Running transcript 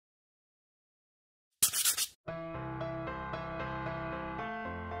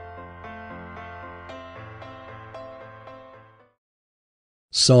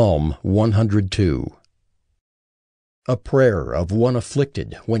Psalm 102. A prayer of one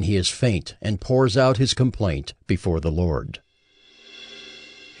afflicted when he is faint and pours out his complaint before the Lord.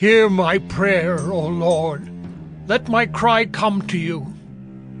 Hear my prayer, O Lord. Let my cry come to you.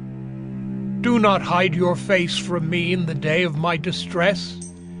 Do not hide your face from me in the day of my distress.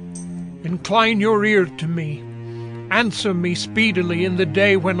 Incline your ear to me. Answer me speedily in the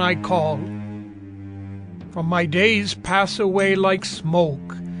day when I call. For my days pass away like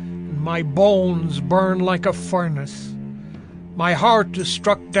smoke, and my bones burn like a furnace. My heart is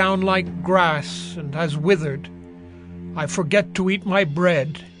struck down like grass and has withered. I forget to eat my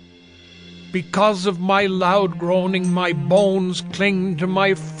bread. Because of my loud groaning, my bones cling to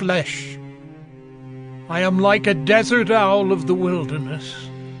my flesh. I am like a desert owl of the wilderness,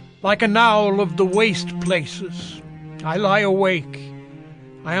 like an owl of the waste places. I lie awake.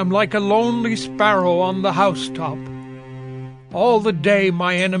 I am like a lonely sparrow on the housetop. All the day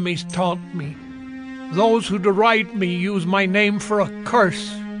my enemies taunt me. Those who deride me use my name for a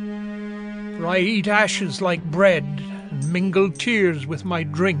curse. For I eat ashes like bread and mingle tears with my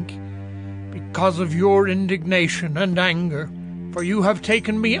drink, because of your indignation and anger, for you have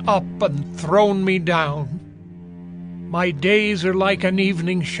taken me up and thrown me down. My days are like an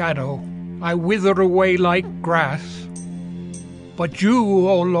evening shadow. I wither away like grass. But you,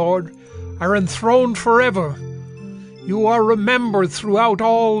 O Lord, are enthroned forever. You are remembered throughout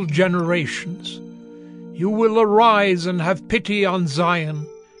all generations. You will arise and have pity on Zion.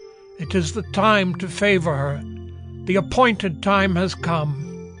 It is the time to favor her. The appointed time has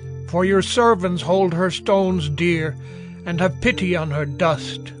come. For your servants hold her stones dear, and have pity on her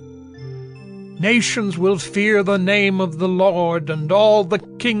dust. Nations will fear the name of the Lord, and all the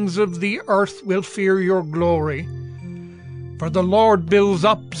kings of the earth will fear your glory. For the Lord builds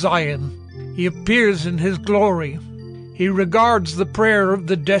up Zion. He appears in his glory. He regards the prayer of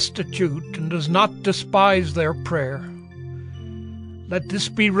the destitute and does not despise their prayer. Let this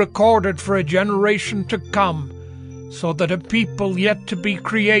be recorded for a generation to come, so that a people yet to be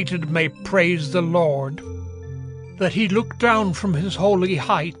created may praise the Lord. That he looked down from his holy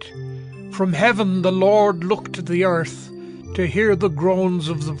height. From heaven the Lord looked to the earth, to hear the groans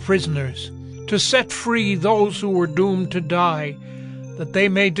of the prisoners, to set free those who were doomed to die, that they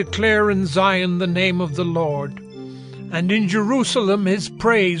may declare in Zion the name of the Lord, and in Jerusalem his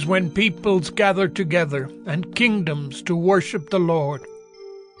praise when peoples gather together, and kingdoms to worship the Lord.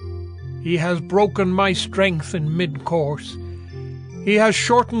 He has broken my strength in mid-course. He has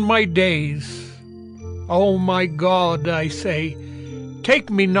shortened my days. O my God, I say, take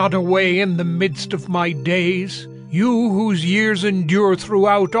me not away in the midst of my days, you whose years endure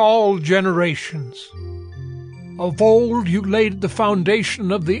throughout all generations. Of old you laid the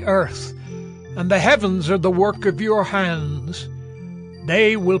foundation of the earth, and the heavens are the work of your hands.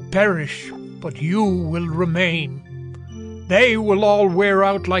 They will perish, but you will remain. They will all wear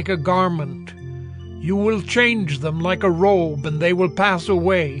out like a garment. You will change them like a robe, and they will pass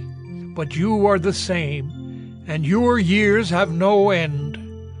away. But you are the same, and your years have no end.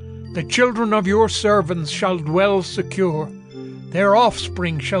 The children of your servants shall dwell secure. Their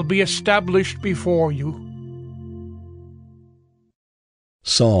offspring shall be established before you.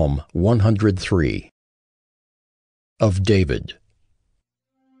 Psalm 103. Of David.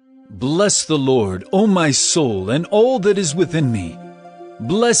 Bless the Lord, O my soul, and all that is within me.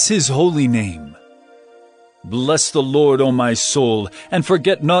 Bless his holy name. Bless the Lord, O my soul, and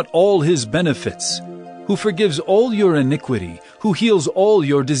forget not all his benefits, who forgives all your iniquity, who heals all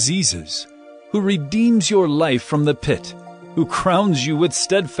your diseases, who redeems your life from the pit, who crowns you with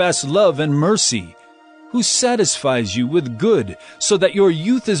steadfast love and mercy, who satisfies you with good, so that your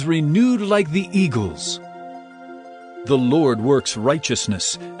youth is renewed like the eagles. The Lord works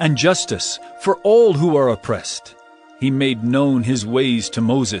righteousness and justice for all who are oppressed. He made known his ways to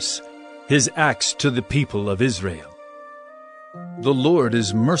Moses, his acts to the people of Israel. The Lord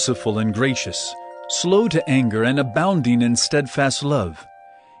is merciful and gracious, slow to anger and abounding in steadfast love.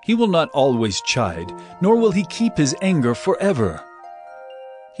 He will not always chide, nor will he keep his anger forever.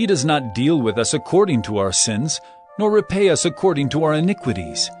 He does not deal with us according to our sins, nor repay us according to our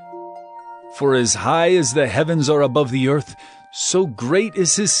iniquities. For as high as the heavens are above the earth, so great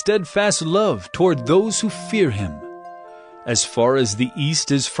is his steadfast love toward those who fear him. As far as the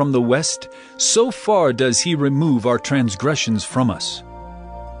east is from the west, so far does he remove our transgressions from us.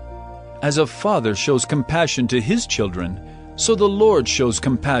 As a father shows compassion to his children, so the Lord shows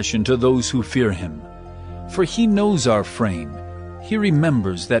compassion to those who fear him. For he knows our frame. He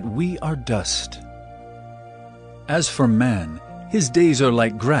remembers that we are dust. As for man, his days are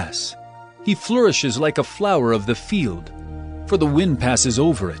like grass. He flourishes like a flower of the field. for the wind passes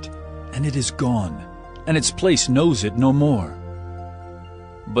over it, and it is gone, and its place knows it no more.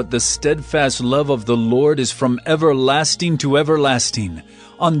 But the steadfast love of the Lord is from everlasting to everlasting,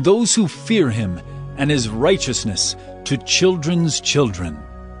 on those who fear him, and his righteousness to children's children,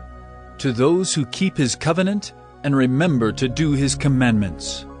 to those who keep his covenant and remember to do his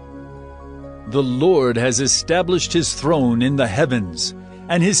commandments. The Lord has established his throne in the heavens,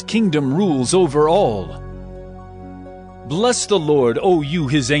 and his kingdom rules over all. Bless the Lord, O you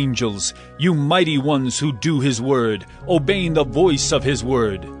his angels, you mighty ones who do his word, obeying the voice of his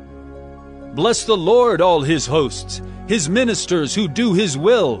word. Bless the Lord, all his hosts, his ministers who do his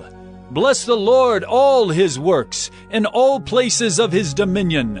will. Bless the Lord, all his works, in all places of his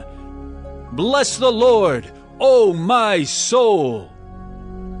dominion. Bless the Lord, O my soul.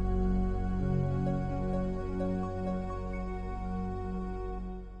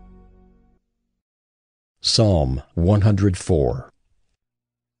 Psalm 104.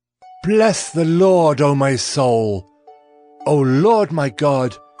 Bless the Lord, O my soul. O Lord my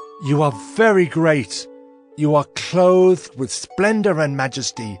God, you are very great. You are clothed with splendor and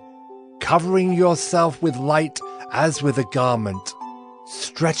majesty, covering yourself with light as with a garment,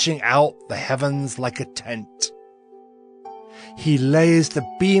 stretching out the heavens like a tent. He lays the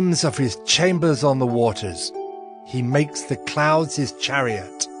beams of his chambers on the waters. He makes the clouds his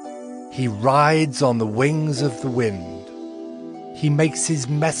chariot. He rides on the wings of the wind. He makes his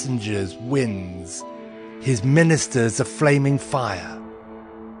messengers winds, his ministers a flaming fire.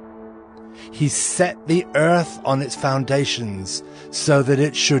 He set the earth on its foundations so that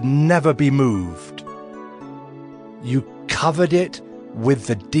it should never be moved. You covered it with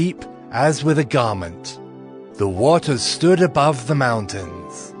the deep as with a garment. The waters stood above the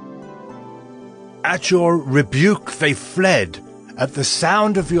mountains. At your rebuke they fled. At the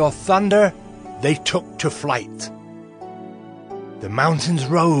sound of your thunder, they took to flight. The mountains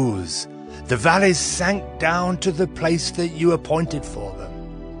rose, the valleys sank down to the place that you appointed for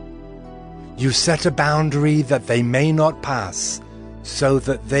them. You set a boundary that they may not pass, so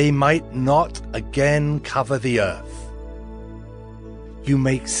that they might not again cover the earth. You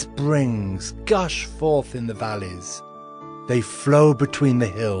make springs gush forth in the valleys. They flow between the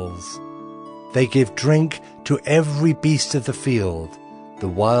hills. They give drink to every beast of the field. The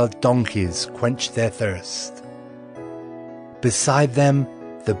wild donkeys quench their thirst. Beside them,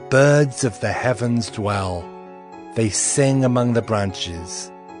 the birds of the heavens dwell. They sing among the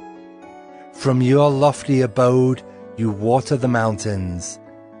branches. From your lofty abode, you water the mountains.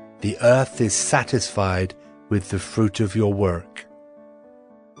 The earth is satisfied with the fruit of your work.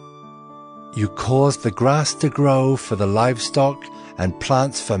 You cause the grass to grow for the livestock and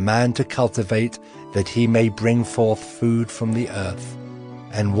plants for man to cultivate, that he may bring forth food from the earth,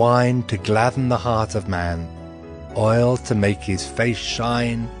 and wine to gladden the heart of man, oil to make his face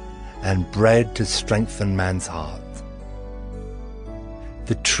shine, and bread to strengthen man's heart.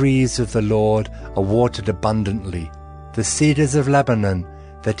 The trees of the Lord are watered abundantly, the cedars of Lebanon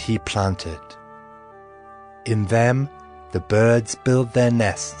that he planted. In them the birds build their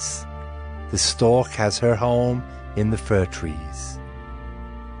nests. The stork has her home in the fir trees.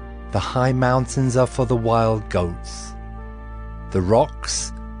 The high mountains are for the wild goats. The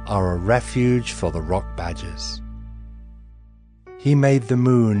rocks are a refuge for the rock badgers. He made the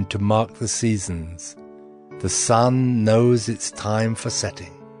moon to mark the seasons. The sun knows its time for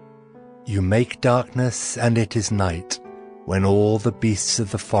setting. You make darkness, and it is night, when all the beasts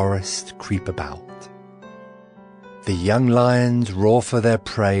of the forest creep about. The young lions roar for their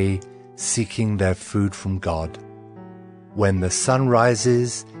prey, seeking their food from God. When the sun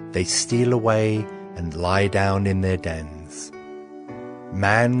rises, they steal away and lie down in their dens.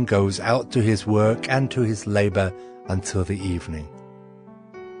 Man goes out to his work and to his labor until the evening.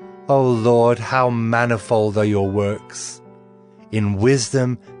 O Lord, how manifold are your works! In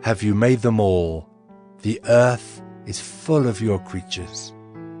wisdom have you made them all. The earth is full of your creatures.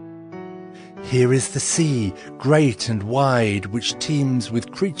 Here is the sea, great and wide, which teems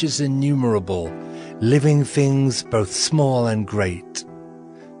with creatures innumerable, living things both small and great.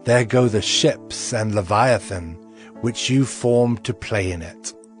 There go the ships and Leviathan, which you formed to play in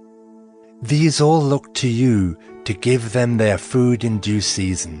it. These all look to you to give them their food in due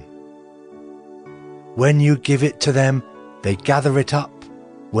season. When you give it to them, they gather it up.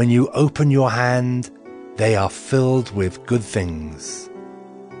 When you open your hand, they are filled with good things.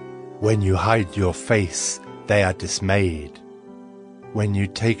 When you hide your face, they are dismayed. When you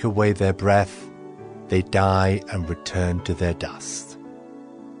take away their breath, they die and return to their dust.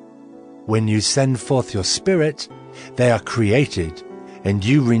 When you send forth your spirit, they are created, and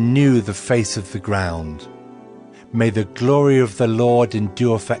you renew the face of the ground. May the glory of the Lord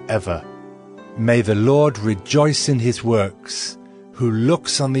endure forever. May the Lord rejoice in his works, who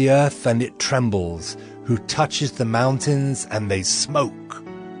looks on the earth and it trembles, who touches the mountains and they smoke.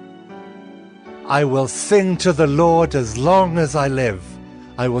 I will sing to the Lord as long as I live.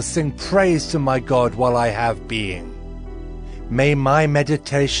 I will sing praise to my God while I have being. May my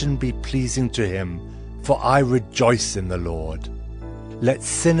meditation be pleasing to him, for I rejoice in the Lord. Let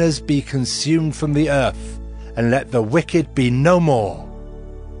sinners be consumed from the earth, and let the wicked be no more.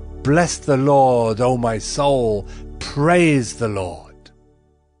 Bless the Lord, O my soul, praise the Lord.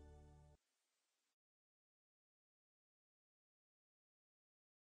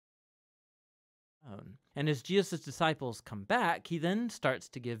 And as Jesus' disciples come back, he then starts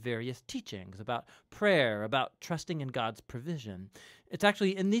to give various teachings about prayer, about trusting in God's provision. It's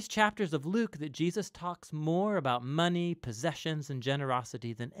actually in these chapters of Luke that Jesus talks more about money, possessions, and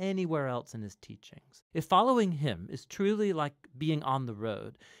generosity than anywhere else in his teachings. If following him is truly like being on the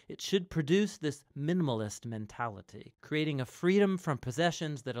road, it should produce this minimalist mentality, creating a freedom from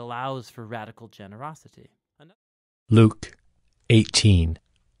possessions that allows for radical generosity. Luke 18.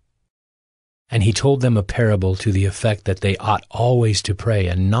 And he told them a parable to the effect that they ought always to pray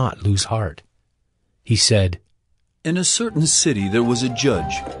and not lose heart. He said, In a certain city there was a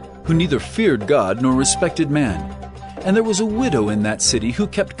judge who neither feared God nor respected man. And there was a widow in that city who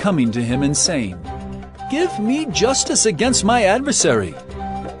kept coming to him and saying, Give me justice against my adversary.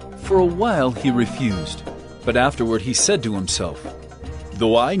 For a while he refused, but afterward he said to himself,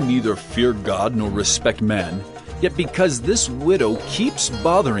 Though I neither fear God nor respect man, yet because this widow keeps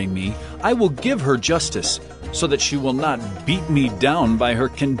bothering me, I will give her justice, so that she will not beat me down by her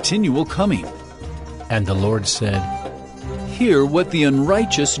continual coming. And the Lord said, Hear what the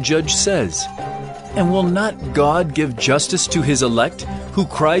unrighteous judge says. And will not God give justice to his elect, who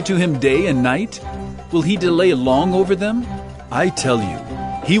cry to him day and night? Will he delay long over them? I tell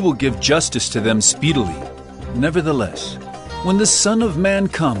you, he will give justice to them speedily. Nevertheless, when the Son of Man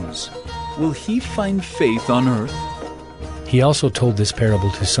comes, will he find faith on earth? He also told this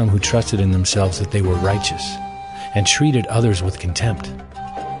parable to some who trusted in themselves that they were righteous, and treated others with contempt.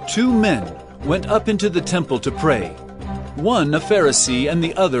 2 men went up into the temple to pray, one a Pharisee and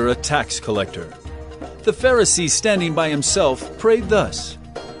the other a tax collector. The Pharisee, standing by himself, prayed thus,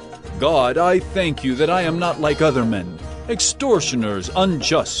 God, I thank you that I am not like other men, extortioners,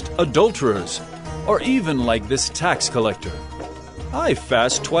 unjust, adulterers, or even like this tax collector. I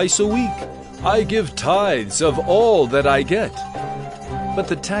fast twice a week. I give tithes of all that I get. But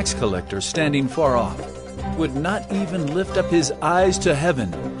the tax collector, standing far off, would not even lift up his eyes to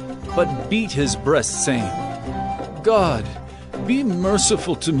heaven, but beat his breast, saying, God, be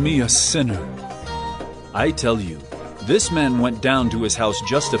merciful to me, a sinner. I tell you, this man went down to his house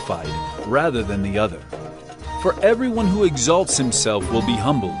justified rather than the other. For everyone who exalts himself will be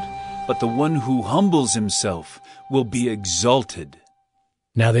humbled, but the one who humbles himself will be exalted.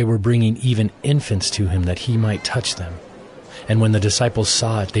 Now they were bringing even infants to him that he might touch them. And when the disciples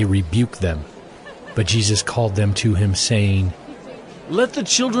saw it, they rebuked them. But Jesus called them to him, saying, Let the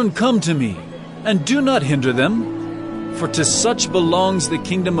children come to me, and do not hinder them, for to such belongs the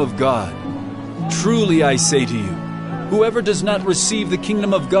kingdom of God. Truly I say to you, whoever does not receive the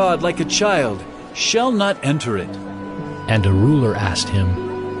kingdom of God like a child shall not enter it. And a ruler asked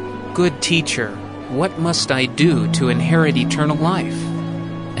him, Good teacher, what must I do to inherit eternal life?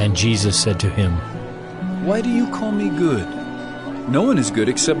 And Jesus said to him, Why do you call me good? No one is good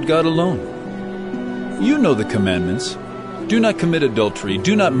except God alone. You know the commandments. Do not commit adultery,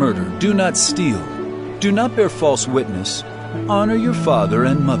 do not murder, do not steal, do not bear false witness, honor your father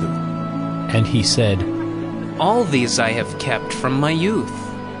and mother. And he said, All these I have kept from my youth.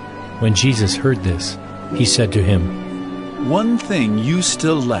 When Jesus heard this, he said to him, One thing you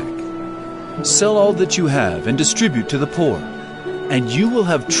still lack. Sell all that you have and distribute to the poor, and you will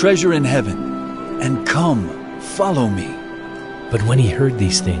have treasure in heaven. And come, follow me. But when he heard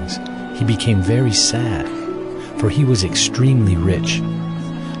these things, he became very sad, for he was extremely rich.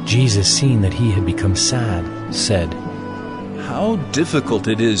 Jesus, seeing that he had become sad, said, How difficult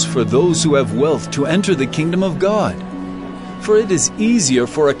it is for those who have wealth to enter the kingdom of God. For it is easier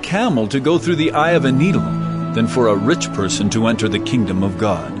for a camel to go through the eye of a needle than for a rich person to enter the kingdom of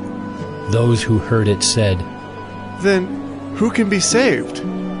God. Those who heard it said, Then who can be saved?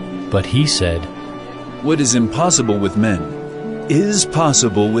 But he said, What is impossible with men is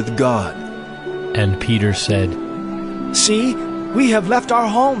possible with God. And Peter said, See, we have left our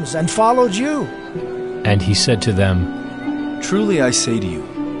homes and followed you. And he said to them, Truly I say to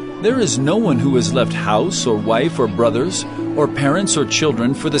you, there is no one who has left house or wife or brothers or parents or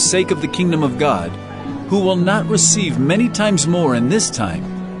children for the sake of the kingdom of God, who will not receive many times more in this time,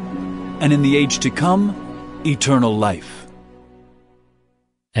 and in the age to come, eternal life.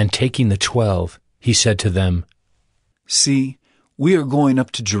 And taking the 12, he said to them, See, we are going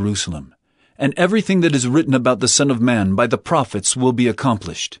up to Jerusalem, and everything that is written about the Son of Man by the prophets will be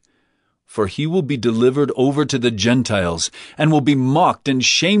accomplished. For he will be delivered over to the Gentiles, and will be mocked and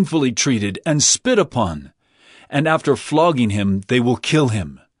shamefully treated and spit upon. And after flogging him, they will kill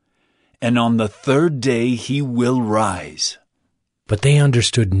him. And on the third day he will rise. But they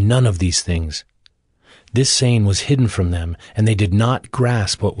understood none of these things. This saying was hidden from them, and they did not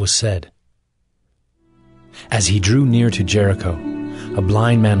grasp what was said. As he drew near to Jericho, a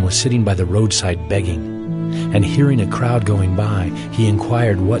blind man was sitting by the roadside begging, and hearing a crowd going by, he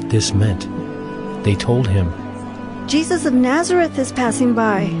inquired what this meant. They told him, Jesus of Nazareth is passing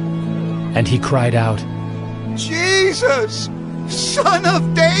by. And he cried out, Jesus, Son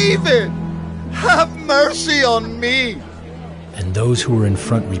of David, have mercy on me. And those who were in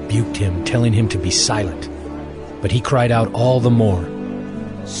front rebuked him, telling him to be silent. But he cried out all the more,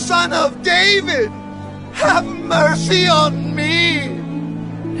 Son of David, have mercy on me.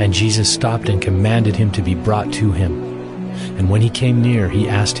 And Jesus stopped and commanded him to be brought to him. And when he came near, he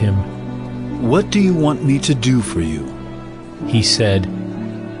asked him, What do you want me to do for you? He said,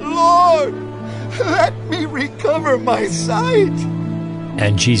 Lord, let me recover my sight.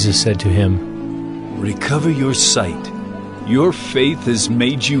 And Jesus said to him, Recover your sight. Your faith has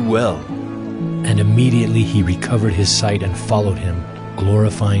made you well. And immediately he recovered his sight and followed him,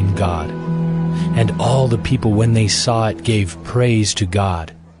 glorifying God. And all the people, when they saw it, gave praise to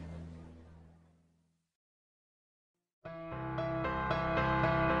God.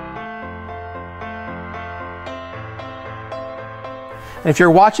 And if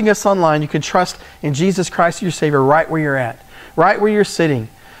you're watching us online, you can trust in Jesus Christ, your Savior, right where you're at, right where you're sitting.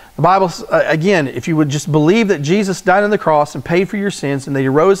 The Bible, again, if you would just believe that Jesus died on the cross and paid for your sins and that He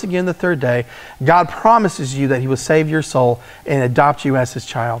rose again the third day, God promises you that He will save your soul and adopt you as His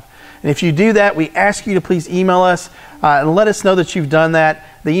child. And if you do that, we ask you to please email us and let us know that you've done that.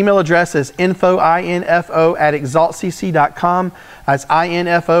 The email address is info@exaltcc.com. That's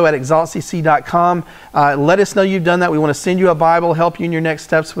info@exaltcc.com. Let us know you've done that. We want to send you a Bible, help you in your next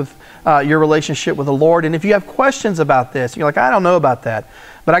steps with your relationship with the Lord. And if you have questions about this, you're like, I don't know about that,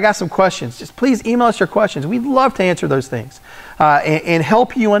 but I got some questions. Just please email us your questions. We'd love to answer those things and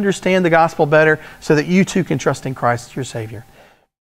help you understand the gospel better so that you too can trust in Christ as your Savior.